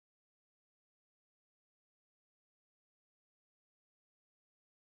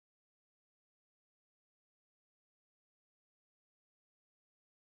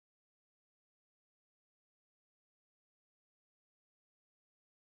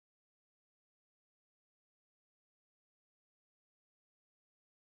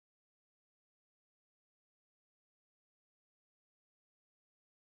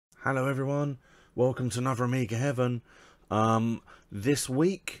Hello everyone, welcome to another Amiga Heaven. This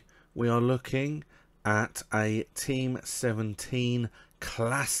week we are looking at a Team 17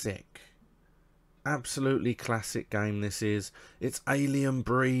 classic. Absolutely classic game this is. It's Alien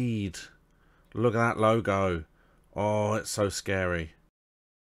Breed. Look at that logo. Oh, it's so scary.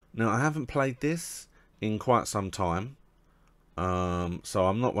 Now I haven't played this in quite some time. So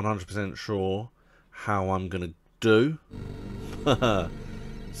I'm not 100% sure how I'm going to do.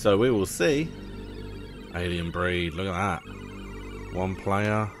 So we will see. Alien Breed, look at that. One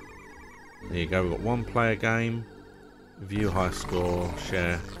player. There you go, we've got one player game. View high score,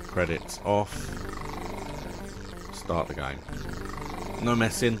 share credits off. Start the game. No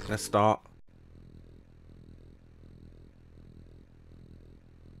messing, let's start.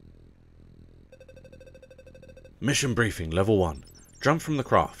 Mission briefing, level 1. Jump from the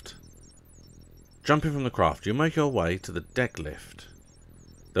craft. Jumping from the craft, you make your way to the deck lift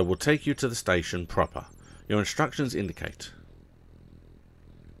that will take you to the station proper. Your instructions indicate.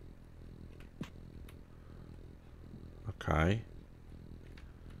 Okay.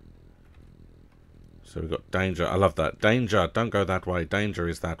 So we've got danger. I love that. Danger, don't go that way. Danger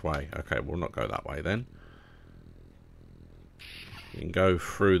is that way. Okay, we'll not go that way then. You can go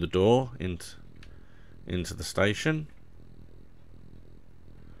through the door into the station.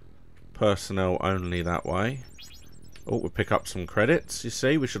 Personnel only that way. Oh, we'll pick up some credits. You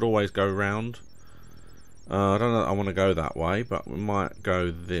see, we should always go round. I don't know that I want to go that way, but we might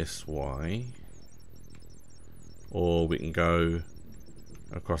go this way. Or we can go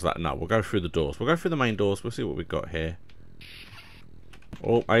across that. No, we'll go through the doors. We'll go through the main doors. We'll see what we've got here.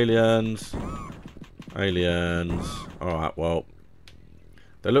 Oh, aliens. Aliens. Alright, well.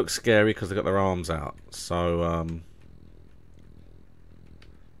 They look scary because they've got their arms out. So,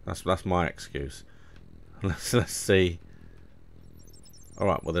 that's my excuse. Let's see.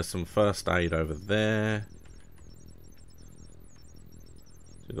 Alright, well there's some first aid over there.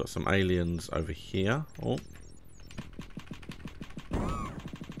 So we've got some aliens over here. Oh.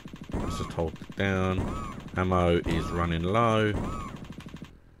 Let's just hold it down. Ammo is running low.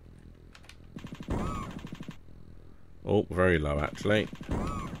 Oh, very low actually.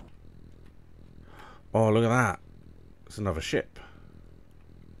 Oh, look at that. It's another ship.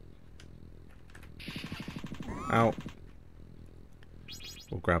 Out.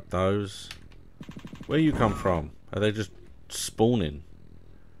 We'll grab those. Where you come from? Are they just spawning?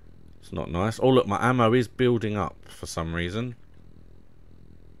 It's not nice. Oh look, my ammo is building up for some reason.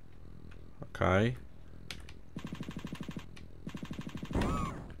 Okay.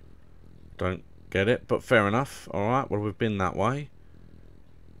 Don't get it, but fair enough. Alright, well we've been that way.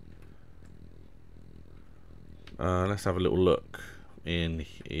 Let's have a little look in.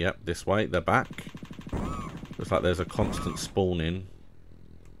 Yep, this way. They're back. Looks like there's a constant spawning.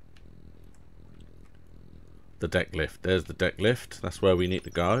 The deck lift. There's the deck lift. That's where we need to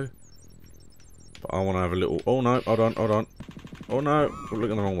go. But I want to have a little... Oh no, hold on, hold on. Oh no, we're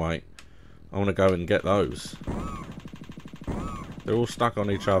looking the wrong way. I want to go and get those. They're all stuck on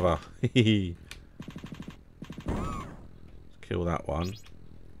each other. Let's kill that one.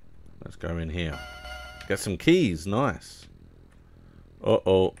 Let's go in here. Get some keys. Nice.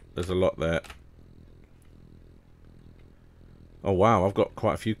 Uh-oh, there's a lot there. Oh wow, I've got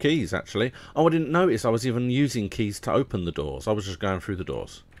quite a few keys actually. Oh, I didn't notice I was even using keys to open the doors. I was just going through the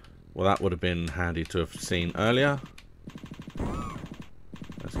doors. Well, that would have been handy to have seen earlier.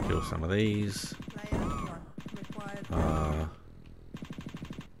 Let's kill some of these.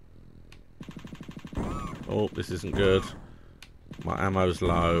 Oh, this isn't good. My ammo's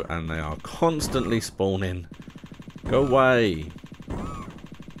low and they are constantly spawning. Go away.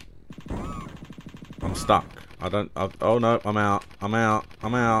 I'm stuck. Oh no, I'm out. I'm out.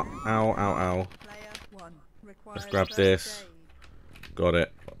 I'm out. Ow, ow, ow. Let's grab this. Got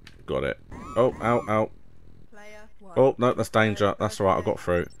it. Got it. Oh, ow, ow. Oh, no, that's danger. That's alright, I got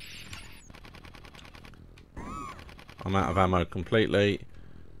through. I'm out of ammo completely.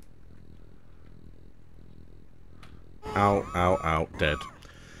 Ow, ow, ow. Dead.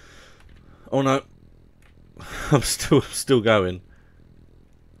 Oh no. I'm still going.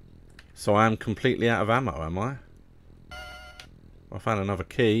 So I am completely out of ammo, am I? I found another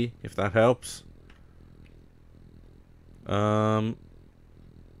key, if that helps. Well,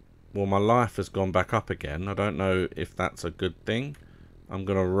 my life has gone back up again. I don't know if that's a good thing. I'm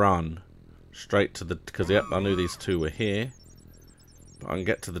going to run straight to the... Because, yep, I knew these two were here. But I can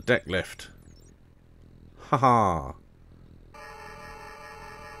get to the deck lift. Haha.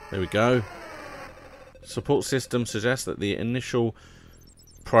 There we go. Support system suggests that the initial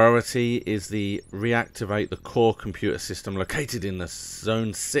Priority is the reactivate the core computer system located in the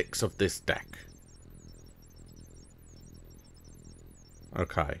zone 6 of this deck.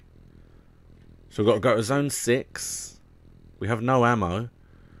 Okay. So we've got to go to zone 6. We have no ammo.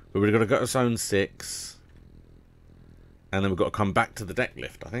 But we've got to go to zone 6. And then we've got to come back to the deck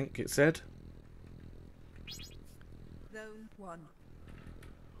lift, I think it said. Zone 1.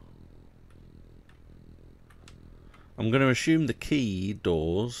 I'm going to assume the key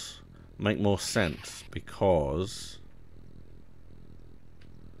doors make more sense because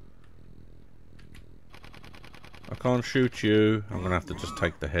I can't shoot you. I'm going to have to just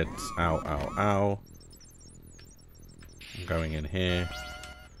take the heads. Ow, ow, ow. I'm going in here.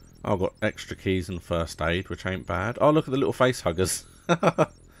 I've got extra keys and first aid, which ain't bad. Oh, look at the little face huggers.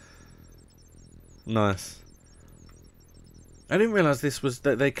 Nice. I didn't realise this was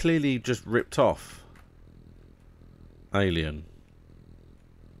that they clearly just ripped off Alien.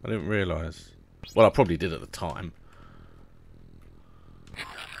 I didn't realise. Well, I probably did at the time.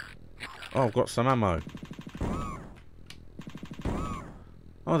 Oh, I've got some ammo.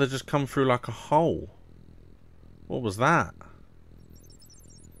 Oh, they just come through like a hole. What was that?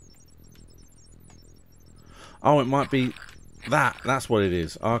 Oh, it might be that. That's what it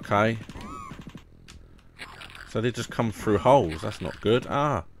is. Okay. So they just come through holes. That's not good.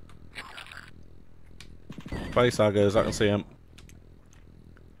 Ah. Face huggers, I can see them.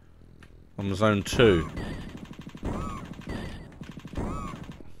 I'm zone 2.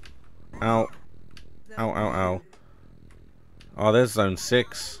 Ow. Ow, ow, ow. Oh, there's zone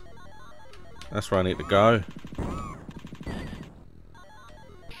 6. That's where I need to go.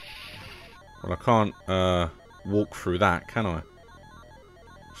 Well, I can't walk through that, can I?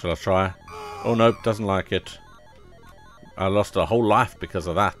 Shall I try? Oh, nope, doesn't like it. I lost a whole life because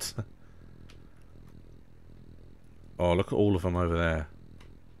of that. Oh, look at all of them over there.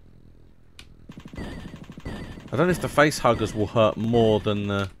 I don't know if the face huggers will hurt more than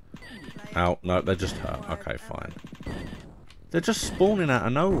the... Ow, no, they just hurt. Okay, fine. They're just spawning out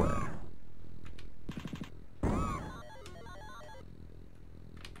of nowhere.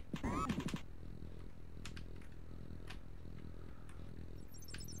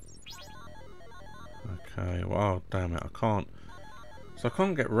 Okay, well, damn it, I can't... So I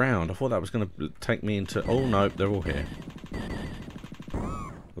can't get round. I thought that was going to take me into... Oh, no, they're all here.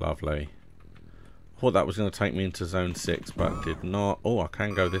 Lovely. I thought that was going to take me into zone 6, but it did not. Oh, I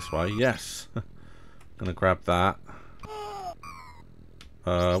can go this way. Yes. Going to grab that.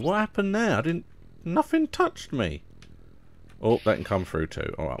 What happened there? I didn't... Nothing touched me. Oh, that can come through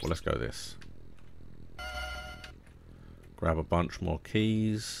too. Alright, well, let's go this. Grab a bunch more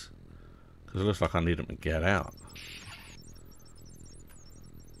keys. Because it looks like I need them to get out.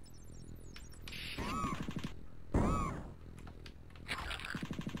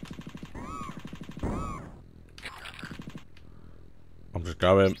 I'm just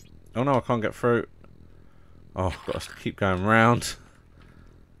going. Oh no, I can't get through. Oh, I've got to keep going round.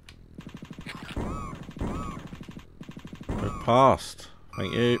 Go past.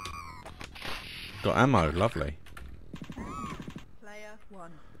 Thank you. Got ammo, lovely. Player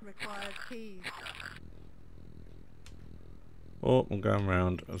 1 requires keys. Oh, I'm going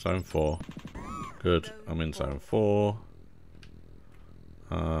round zone 4. Good, I'm in zone 4.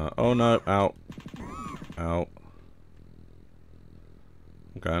 Oh no, out. Out.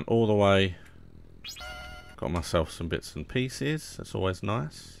 I'm going all the way. Got myself some bits and pieces. That's always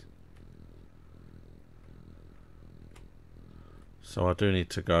nice. So I do need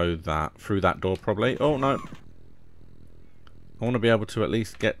to go through that door probably. Oh no. I want to be able to at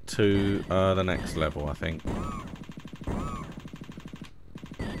least get to the next level, I think.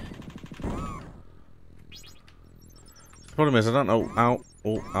 The problem is I don't know I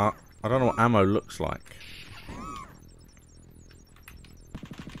don't know what ammo looks like.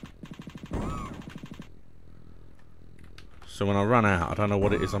 So when I run out, I don't know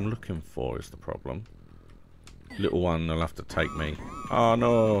what it is I'm looking for is the problem. Little one will have to take me. Oh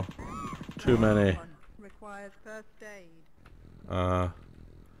no! Too many. Requires first aid. I'm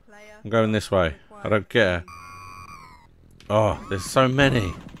going this way. I don't care. Oh, there's so many.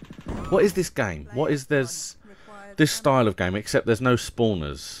 What is this game? What is this style of game? Except there's no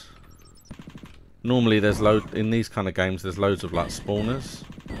spawners. Normally there's in these kind of games there's loads of like spawners.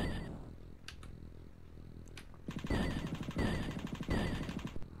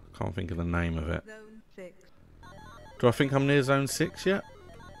 Can't think of the name of it. Zone 6. Do I think I'm near zone 6 yet?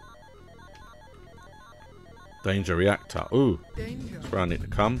 Danger reactor. Ooh, that's where I need to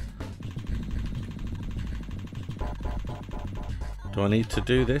come. Do I need to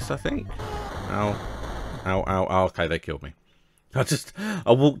do this, I think? Ow. Ow, ow, ow. Okay, they killed me.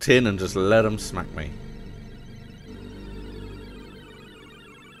 I walked in and just let them smack me.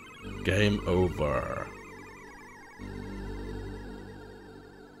 Game over.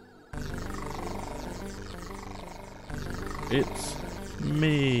 It's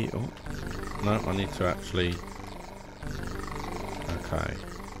me. Oh, no, I need to actually... Okay.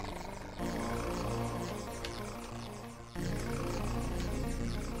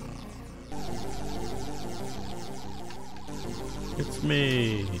 It's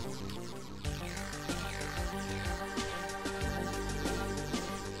me.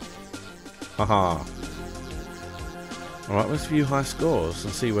 Haha. Alright, let's view high scores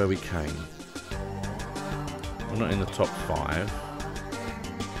and see where we came. We're not in the top 5.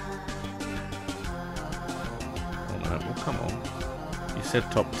 Oh no, well come on. You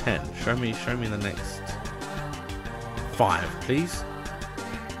said top 10. Show me the next 5, please.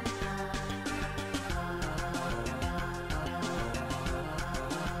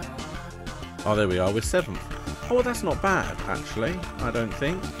 Oh, there we are. We're 7th. Oh, well, that's not bad, actually. I don't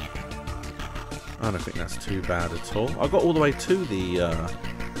think. I don't think that's too bad at all. I got all the way to the...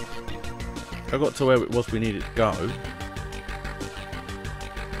 I got to where it was we needed to go.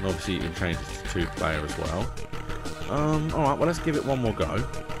 And obviously you can change it to 2-player as well. Alright, well, let's give it one more go.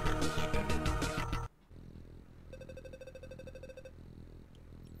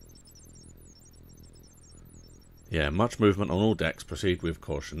 Yeah, much movement on all decks. Proceed with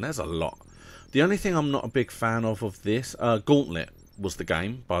caution. There's a lot. The only thing I'm not a big fan of this... Gauntlet was the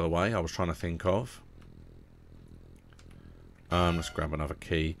game, by the way, I was trying to think of. Let's grab another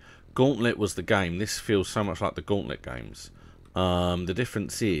key. Gauntlet was the game. This feels so much like the Gauntlet games. The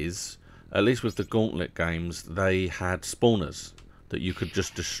difference is, at least with the Gauntlet games, they had spawners that you could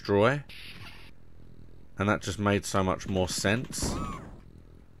just destroy. And that just made so much more sense.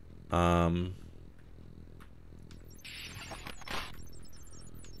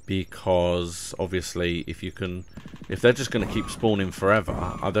 Because obviously if they're just going to keep spawning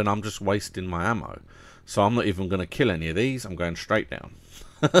forever, then I'm just wasting my ammo. So I'm not even going to kill any of these. I'm going straight down.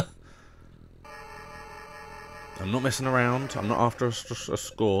 I'm not messing around. I'm not after a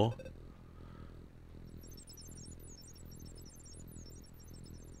score.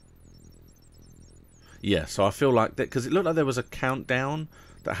 Yeah, so I feel like that because it looked like there was a countdown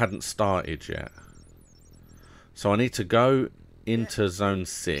that hadn't started yet. So I need to go into zone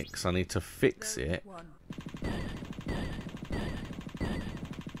 6. I need to fix it.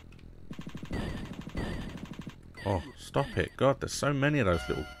 Oh, stop it. God, there's so many of those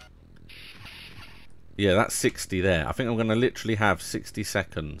little... Yeah, that's 60 there. I think I'm going to literally have 60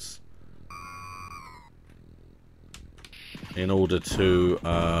 seconds in order to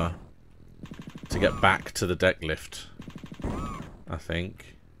get back to the deck lift, I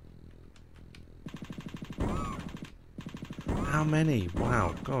think. How many?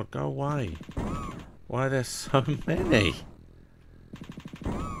 Wow, God, go away. Why are there so many?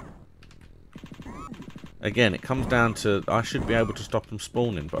 Again, it comes down to I should be able to stop them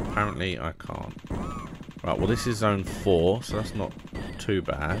spawning, but apparently I can't. Right, well this is zone 4, so that's not too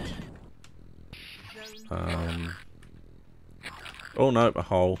bad. Oh no, a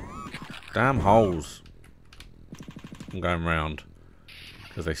hole. Damn holes. I'm going round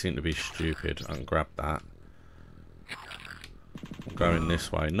because they seem to be stupid. I can grab that. I'm going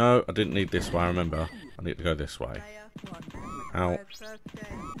this way. No, I didn't need this way. I remember. I need to go this way. Ow.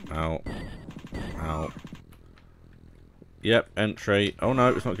 Ow. Ow. Yep, entry. Oh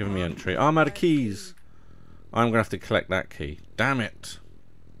no, it's not giving me entry. Oh, I'm out of keys. I'm going to have to collect that key. Damn it.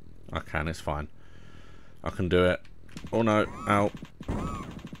 I can, it's fine. I can do it. Oh no, ow.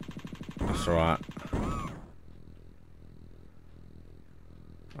 That's alright.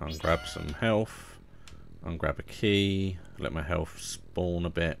 I'll grab some health. I'll grab a key. Let my health spawn a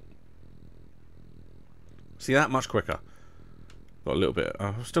bit. See that? Much quicker. Got a little bit.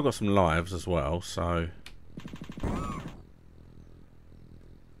 I've still got some lives as well, so.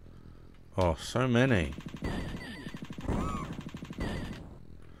 Oh, so many.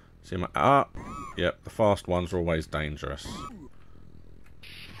 See my. Yep, the fast ones are always dangerous.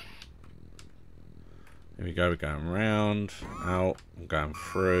 Here we go, we're going round, out, I'm going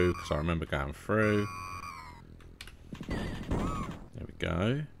through, because I remember going through. There we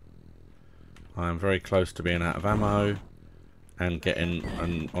go. I am very close to being out of ammo and getting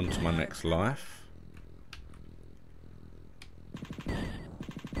onto my next life.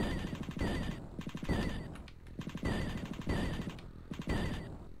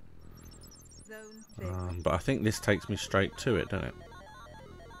 But I think this takes me straight to it, doesn't it?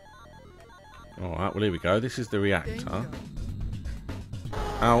 Alright, well here we go. This is the reactor.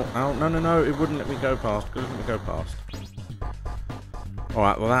 Ow, ow, no, no, no, it wouldn't let me go past. It wouldn't let me go past.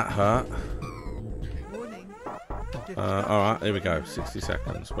 Alright, well that hurt. Warning. Alright, here we go. 60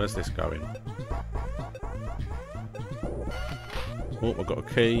 seconds. Where's this going? Oh, I've got a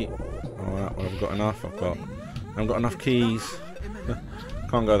key. Alright, well I've got enough. I haven't got enough keys.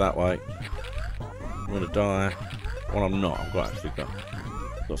 Can't go that way. I'm gonna die. Well, I'm not. I've actually got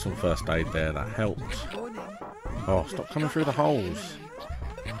some first aid there. That helped. Oh, stop coming through the holes.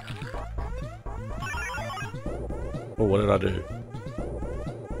 Oh, what did I do?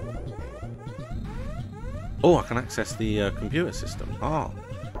 Oh, I can access the computer system. Ah.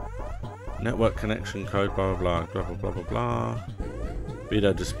 Network connection code, blah, blah, blah, blah, blah, blah, blah.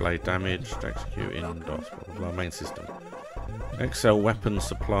 Video display damaged, executing DOS, blah, blah, blah. Main system. Excel weapon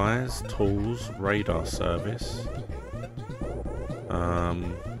supplies, tools, radar service.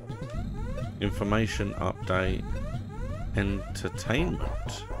 Information update,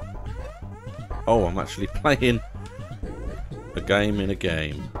 entertainment. Oh, I'm actually playing a game in a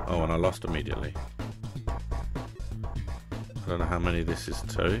game. Oh, and I lost immediately. I don't know how many this is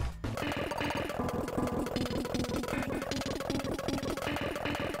to.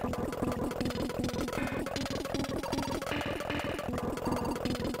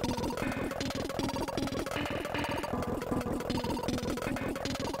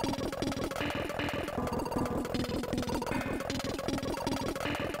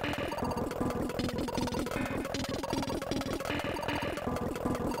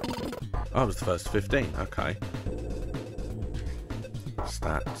 Oh, it was the first 15. Okay.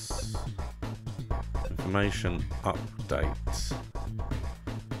 Stats. Information update.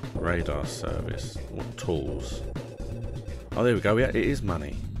 Radar service. What tools? Oh, there we go. Yeah, it is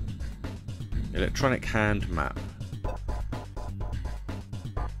money. Electronic hand map.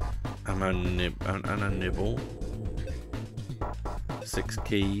 Ammo nibble. 6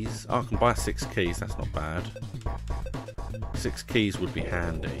 keys. Oh, I can buy 6 keys. That's not bad. 6 keys would be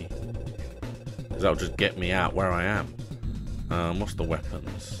handy. That'll just get me out where I am. What's the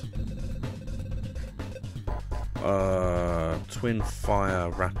weapons? Twin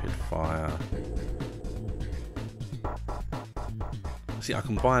fire, rapid fire. See, I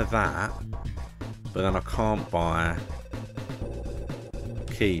can buy that, but then I can't buy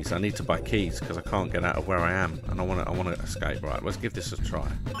keys. I need to buy keys because I can't get out of where I am, and I want to escape. Right, let's give this a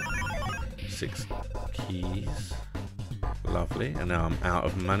try. 6 keys, lovely, and now I'm out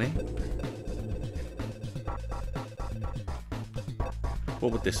of money.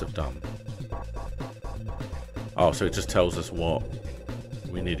 What would this have done? Oh, so it just tells us what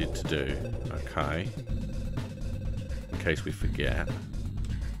we needed to do. Okay. In case we forget.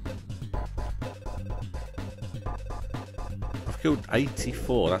 I've killed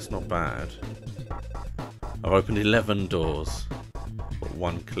 84, that's not bad. I've opened 11 doors. Got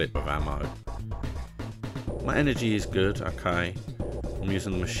 1 clip of ammo. My energy is good, okay. I'm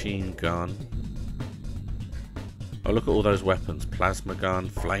using the machine gun. Oh, look at all those weapons. Plasma gun,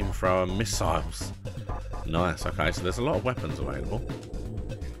 flamethrower, missiles. Nice, okay, so there's a lot of weapons available.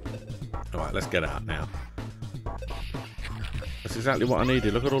 Alright, let's get out now. That's exactly what I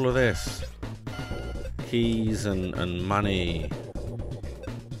needed. Look at all of this. Keys and money.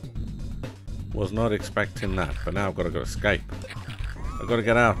 Was not expecting that, but now I've got to go escape. I've got to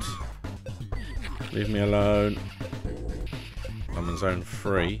get out. Leave me alone. I'm in zone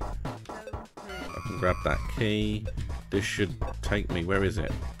 3. I can grab that key. This should take me. Where is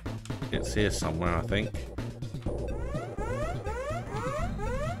it? It's here somewhere, I think.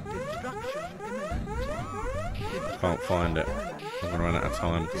 Can't find it. I'm going to run out of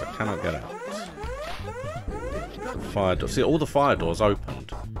time because I cannot get out. Fire door. See, all the fire doors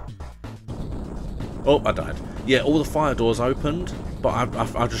opened. Oh, I died. Yeah, all the fire doors opened, but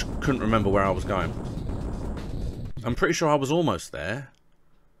I just couldn't remember where I was going. I'm pretty sure I was almost there.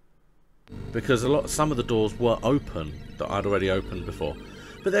 Because some of the doors were open that I'd already opened before.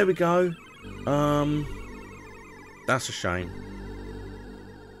 But there we go. That's a shame.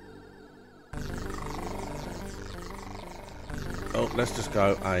 Oh, let's just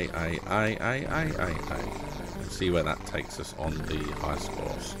go A. And see where that takes us on the high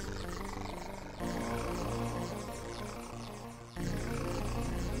scores.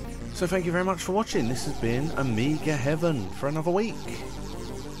 So thank you very much for watching. This has been Amiga Heaven for another week.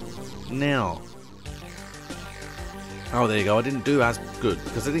 Now, oh, there you go. I didn't do as good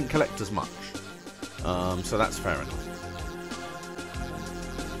because I didn't collect as much. So that's fair enough.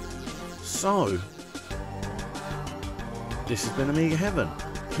 So, this has been Amiga Heaven.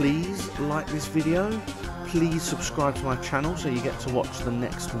 Please like this video. Please subscribe to my channel so you get to watch the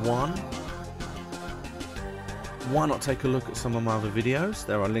next one. Why not take a look at some of my other videos?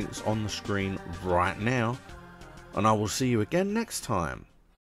 There are links on the screen right now. and I will see you again next time.